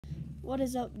What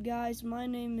is up, guys? My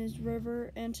name is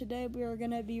River, and today we are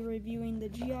going to be reviewing the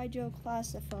G.I. Joe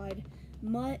Classified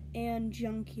Mutt and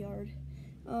Junkyard.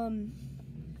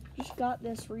 Just got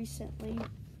this recently.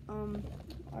 I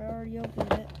already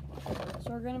opened it.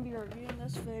 So we're going to be reviewing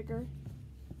this figure.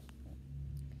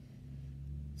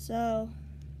 So,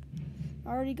 I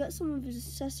already got some of his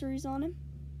accessories on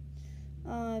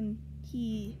him.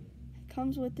 He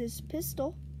comes with this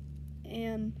pistol,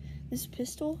 and this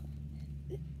pistol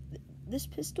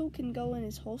can go in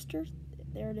his holster.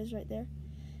 There it is right there.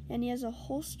 And he has a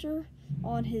holster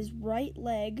on his right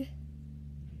leg.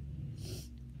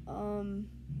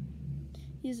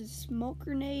 He has a smoke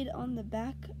grenade on the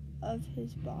back of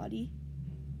his body.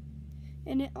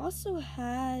 And it also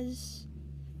has,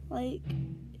 it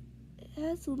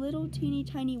has little teeny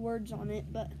tiny words on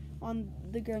it, but on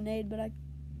the grenade, but I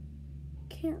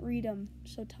can't read them,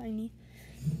 so tiny.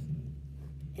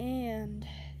 And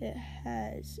it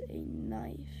has a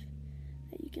knife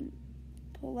that you can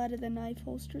pull out of the knife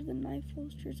holster. The knife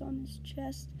holster is on his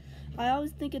chest. I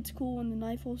always think it's cool when the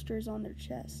knife holster is on their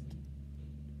chest.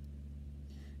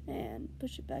 And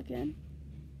push it back in.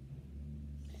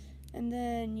 And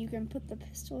then you can put the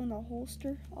pistol in the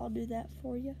holster. I'll do that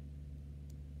for you.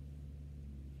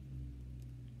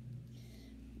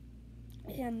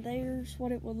 And there's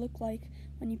what it would look like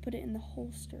when you put it in the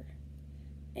holster.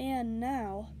 And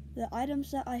now, the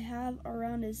items that I have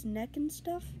around his neck and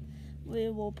stuff, we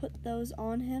will put those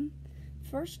on him.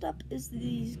 First up is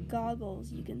these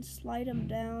goggles. You can slide them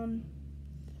down,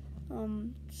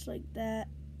 just like that.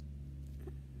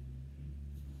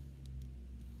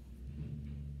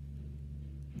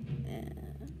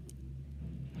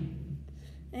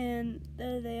 And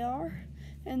there they are.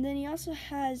 And then he also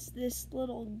has this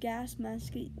little gas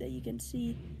mask that you can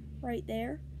see right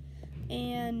there.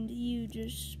 And you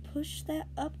just push that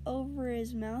up over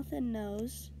his mouth and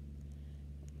nose.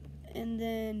 And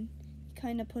then you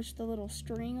kind of push the little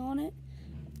string on it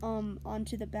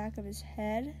onto the back of his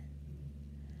head.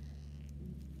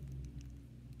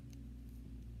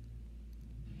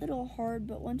 A little hard,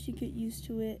 but once you get used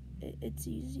to it, it's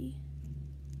easy.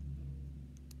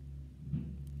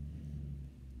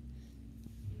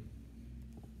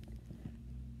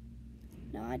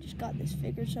 Now I just got this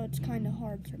figure, so it's kind of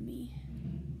hard for me.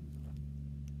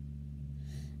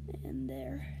 And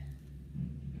there.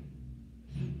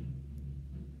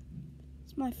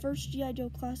 It's my first G.I. Joe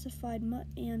Classified Mutt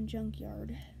and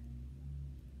Junkyard.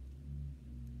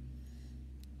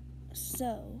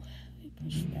 So, we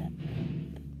push that up.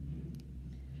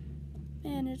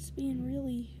 Man, it's being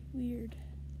really weird.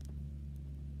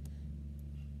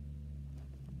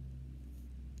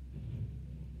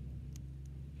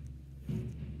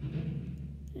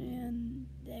 And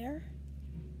there.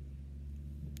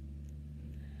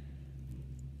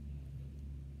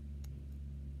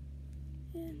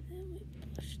 And then we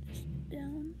push this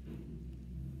down.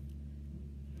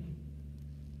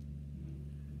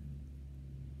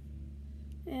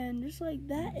 And just like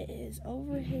that, it is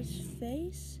over his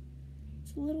face.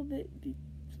 It's a little bit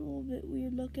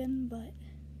weird looking, but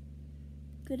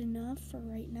good enough for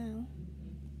right now.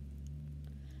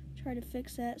 Try to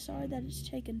fix that. Sorry that it's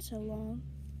taken so long.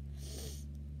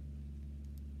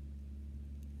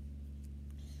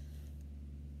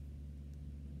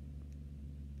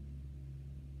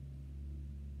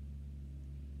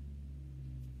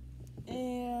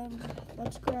 And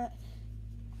let's grab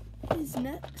his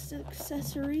next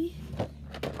accessory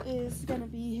is gonna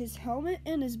be his helmet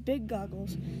and his big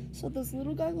goggles. So those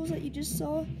little goggles that you just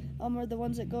saw are the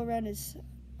ones that go around his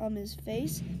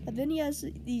face, but then he has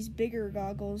these bigger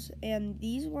goggles, and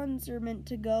these ones are meant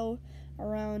to go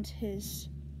around his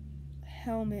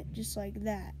helmet just like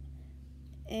that.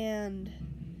 And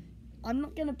I'm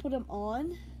not gonna put them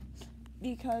on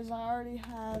because I already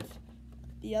have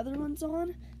the other ones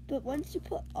on, but once you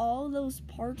put all those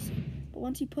parts,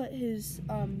 once you put his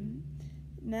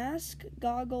mask,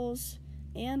 goggles,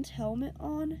 and helmet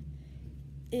on,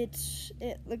 it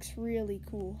looks really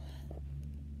cool.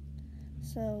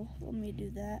 So let me do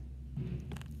that.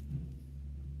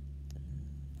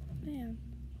 Man.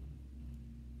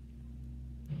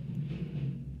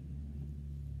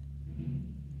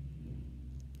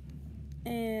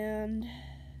 And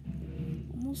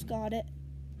almost got it.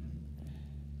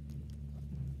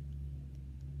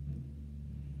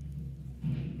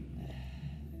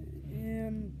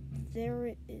 And there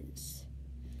it is.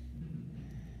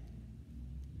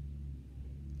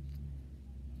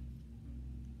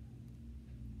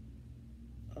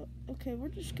 Okay, we're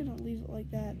just gonna leave it like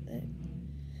that.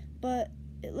 But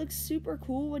it looks super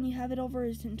cool when you have it over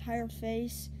his entire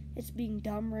face. It's being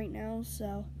dumb right now,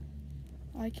 so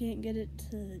I can't get it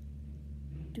to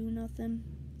do nothing.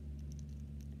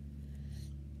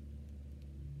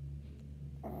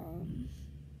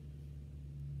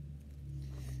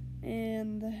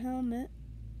 And the helmet,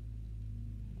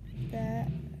 like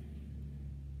that.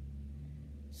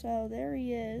 So there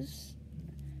he is.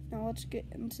 Now let's get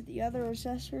into the other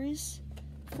accessories.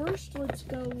 First, let's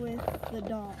go with the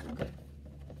dog.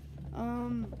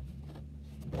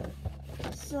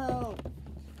 So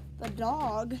the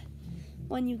dog,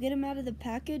 when you get him out of the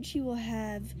package, he will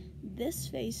have this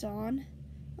face on.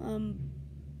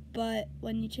 But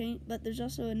when you change, but there's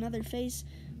also another face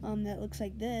that looks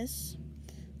like this.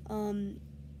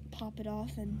 Pop it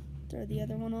off and throw the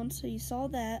other one on. So you saw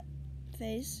that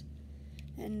face,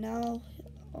 and now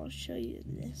I'll show you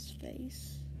this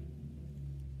face,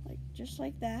 like just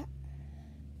like that.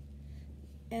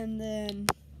 And then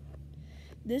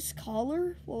this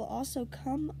collar will also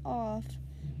come off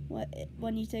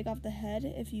when you take off the head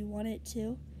if you want it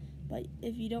to, but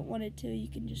if you don't want it to, you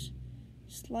can just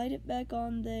slide it back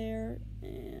on there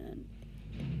and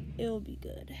it'll be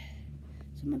good.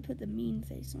 So I'm gonna put the mean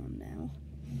face on now.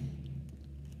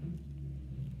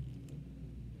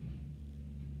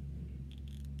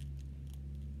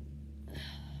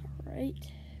 Alright.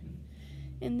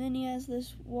 And then he has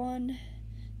this one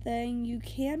thing. You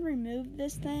can remove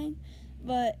this thing,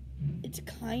 but it's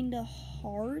kind of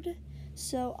hard,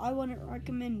 so I wouldn't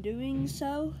recommend doing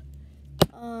so.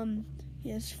 He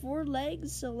has 4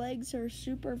 legs, so legs are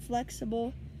super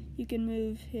flexible. You can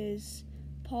move his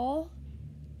paw,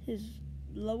 his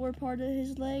lower part of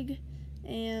his leg,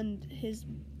 and his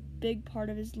big part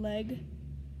of his leg.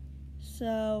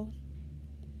 So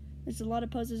there's a lot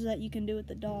of poses that you can do with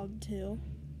the dog too.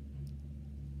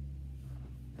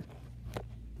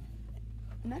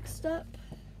 Next up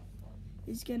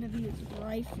is gonna be his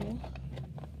rifle.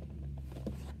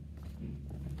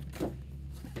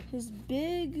 His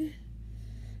big,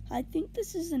 I think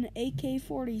this is an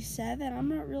AK-47. I'm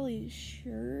not really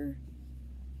sure.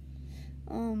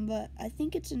 But I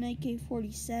think it's an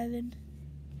AK-47.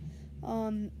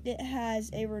 It has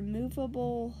a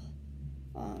removable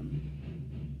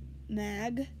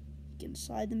mag. You can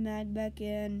slide the mag back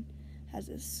in. Has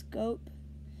a scope.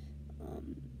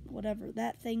 Whatever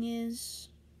that thing is.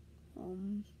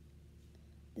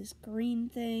 This green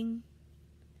thing.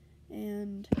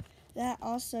 And that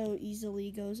also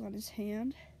easily goes on his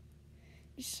hand.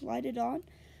 Just slide it on.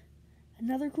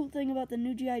 Another cool thing about the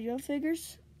new G.I. Joe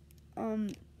figures,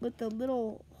 with the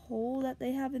little hole that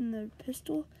they have in the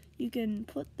pistol, you can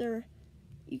put their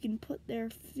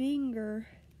finger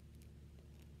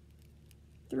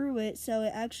through it, so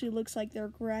it actually looks like they're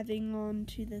grabbing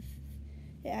onto the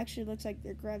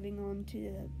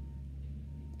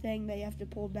thing that you have to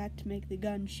pull back to make the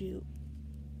gun shoot.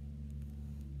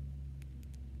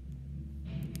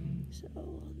 So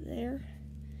there,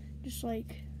 just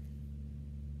like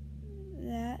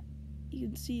that,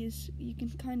 you can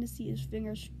kind of see his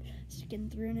fingers sticking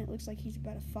through, and it looks like he's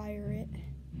about to fire it.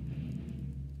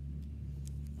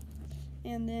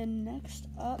 And then next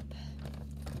up,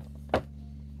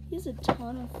 he has a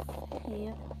ton of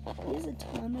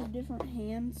different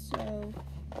hands, so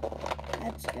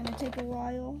that's gonna take a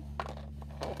while.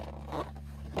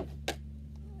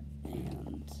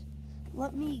 And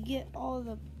let me get all of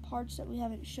the parts that we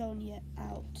haven't shown yet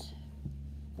out.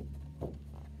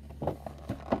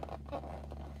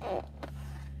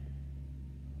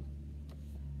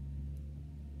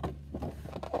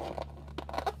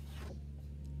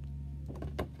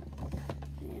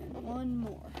 And one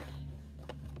more.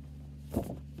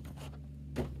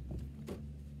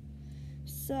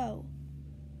 So,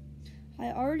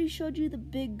 I already showed you the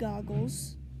big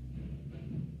goggles,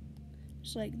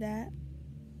 just like that.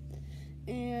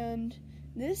 And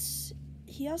this,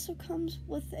 he also comes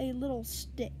with a little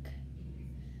stick,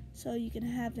 so you can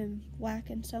have him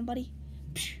whacking somebody.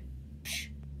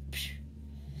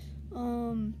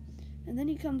 And then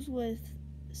he comes with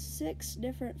 6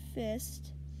 different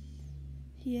fists.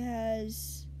 He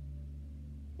has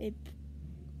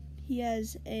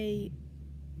a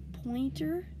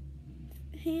pointer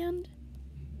hand.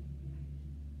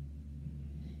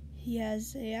 He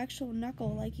has a actual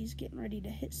knuckle, like he's getting ready to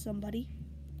hit somebody.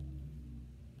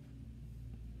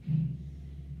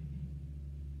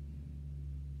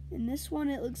 In this one,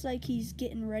 it looks like he's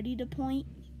getting ready to point.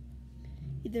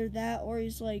 Either that or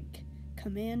he's like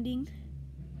commanding.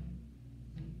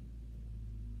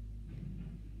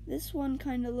 This one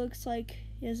kind of looks like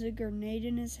he has a grenade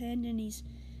in his hand and he's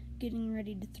getting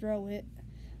ready to throw it.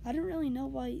 I don't really know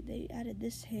why they added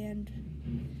this hand.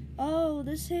 Oh,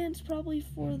 this hand's probably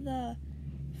for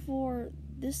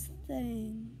this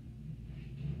thing.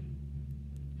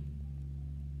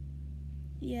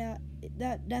 Yeah,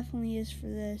 that definitely is for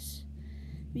this,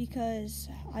 because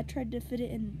I tried to fit it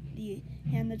in the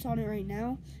hand that's on it right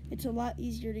now. It's a lot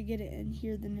easier to get it in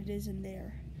here than it is in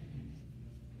there.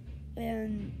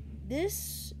 And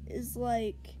this is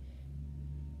like,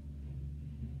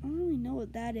 I don't really know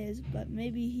what that is, but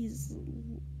maybe he's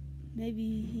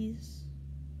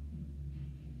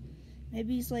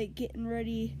like getting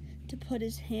ready to put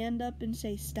his hand up and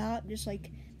say stop, just like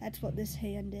that's what this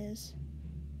hand is.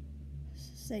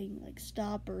 Saying like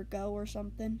stop or go or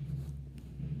something.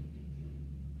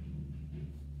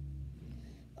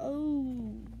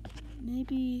 Oh,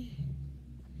 maybe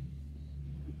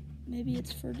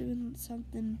it's for doing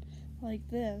something like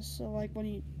this. So like when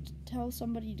you tell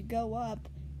somebody to go up,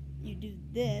 you do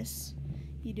this,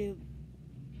 you do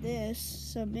this.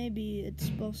 So maybe it's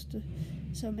supposed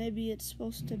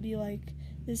to be like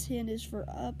this hand is for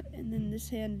up, and then this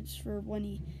hand is for when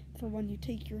you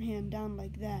take your hand down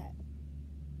like that.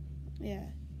 Yeah.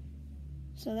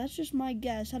 So that's just my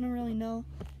guess. I don't really know.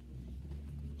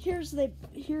 Here's the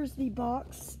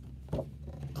box.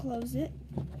 Close it.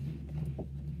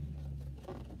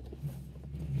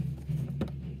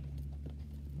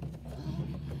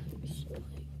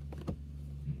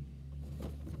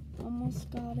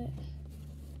 Almost got it.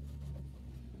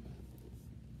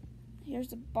 Here's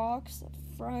the box, the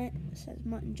front. It says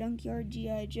Mutt Junkyard,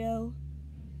 G.I. Joe.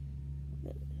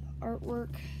 The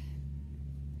artwork.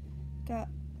 Got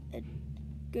a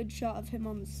good shot of him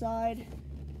on the side.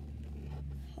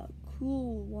 A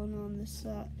cool one on this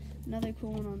side. Another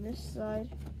cool one on this side.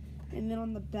 And then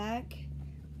on the back,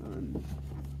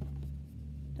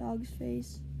 dog's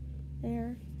face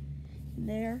there and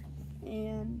there.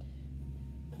 And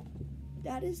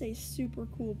that is a super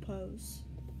cool pose.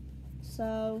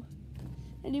 So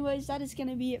anyways, that is going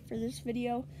to be it for this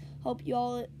video. Hope you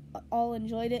all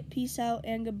enjoyed it. Peace out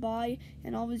and goodbye.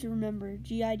 And always remember,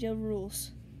 G.I. Joe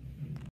rules.